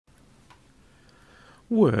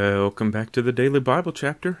Welcome back to the Daily Bible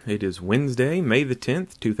Chapter. It is Wednesday, May the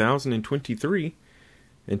 10th, 2023,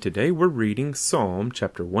 and today we're reading Psalm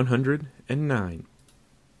chapter 109.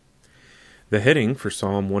 The heading for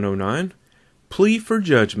Psalm 109, Plea for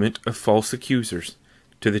Judgment of False Accusers,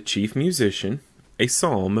 to the Chief Musician, a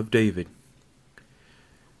Psalm of David.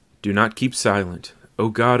 Do not keep silent, O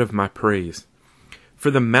God of my praise,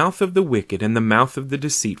 for the mouth of the wicked and the mouth of the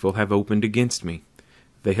deceitful have opened against me.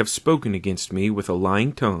 They have spoken against me with a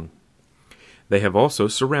lying tongue. They have also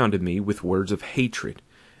surrounded me with words of hatred,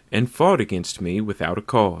 and fought against me without a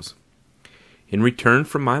cause. In return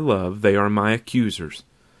for my love they are my accusers,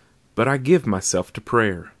 but I give myself to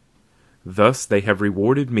prayer. Thus they have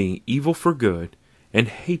rewarded me evil for good, and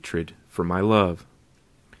hatred for my love.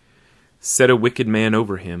 Set a wicked man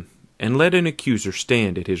over him, and let an accuser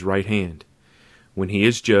stand at his right hand. When he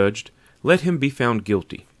is judged, let him be found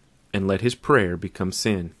guilty, and let his prayer become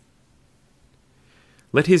sin.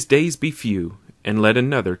 Let his days be few, and let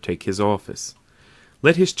another take his office.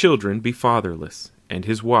 Let his children be fatherless, and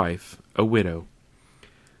his wife a widow.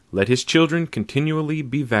 Let his children continually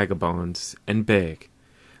be vagabonds, and beg.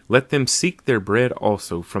 Let them seek their bread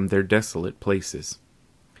also from their desolate places.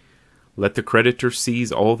 Let the creditor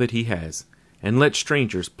seize all that he has, and let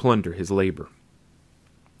strangers plunder his labor.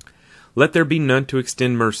 Let there be none to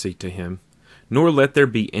extend mercy to him, nor let there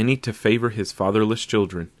be any to favor his fatherless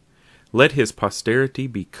children. Let his posterity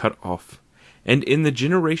be cut off, and in the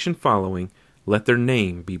generation following let their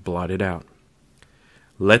name be blotted out.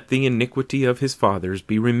 Let the iniquity of his fathers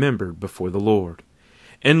be remembered before the Lord,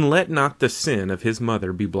 and let not the sin of his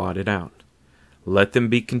mother be blotted out. Let them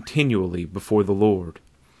be continually before the Lord,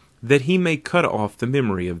 that he may cut off the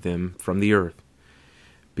memory of them from the earth.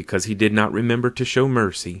 Because he did not remember to show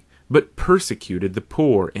mercy, but persecuted the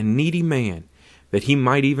poor and needy man, that he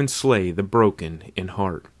might even slay the broken in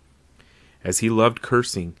heart. As he loved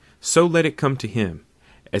cursing, so let it come to him.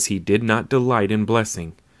 As he did not delight in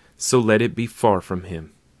blessing, so let it be far from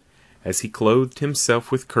him. As he clothed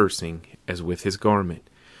himself with cursing, as with his garment,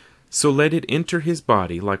 so let it enter his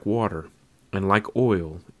body like water, and like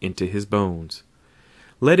oil into his bones.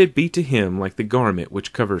 Let it be to him like the garment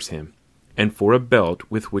which covers him, and for a belt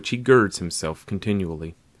with which he girds himself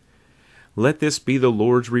continually. Let this be the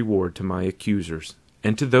Lord's reward to my accusers,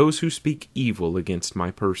 and to those who speak evil against my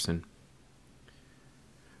person.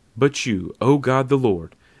 But you, O God the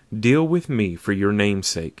Lord, deal with me for your name's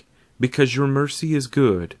sake, because your mercy is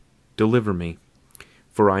good. Deliver me,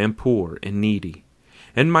 for I am poor and needy,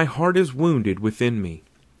 and my heart is wounded within me.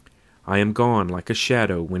 I am gone like a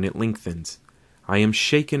shadow when it lengthens. I am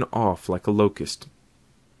shaken off like a locust.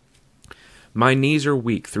 My knees are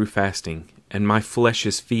weak through fasting, and my flesh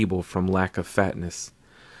is feeble from lack of fatness.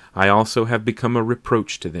 I also have become a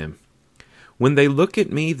reproach to them. When they look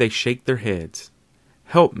at me, they shake their heads.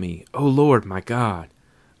 Help me, O Lord my God.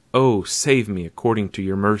 O save me according to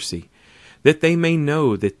your mercy, that they may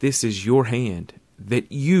know that this is your hand,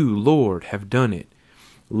 that you, Lord, have done it.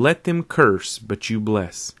 Let them curse, but you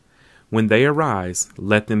bless. When they arise,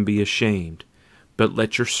 let them be ashamed, but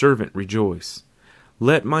let your servant rejoice.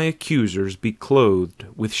 Let my accusers be clothed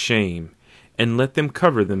with shame, and let them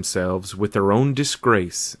cover themselves with their own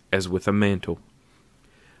disgrace as with a mantle.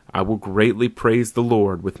 I will greatly praise the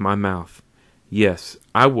Lord with my mouth. Yes,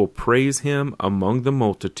 I will praise him among the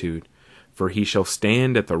multitude, for he shall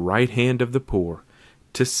stand at the right hand of the poor,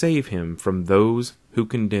 to save him from those who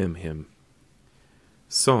condemn him.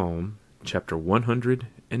 Psalm chapter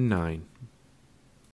 109.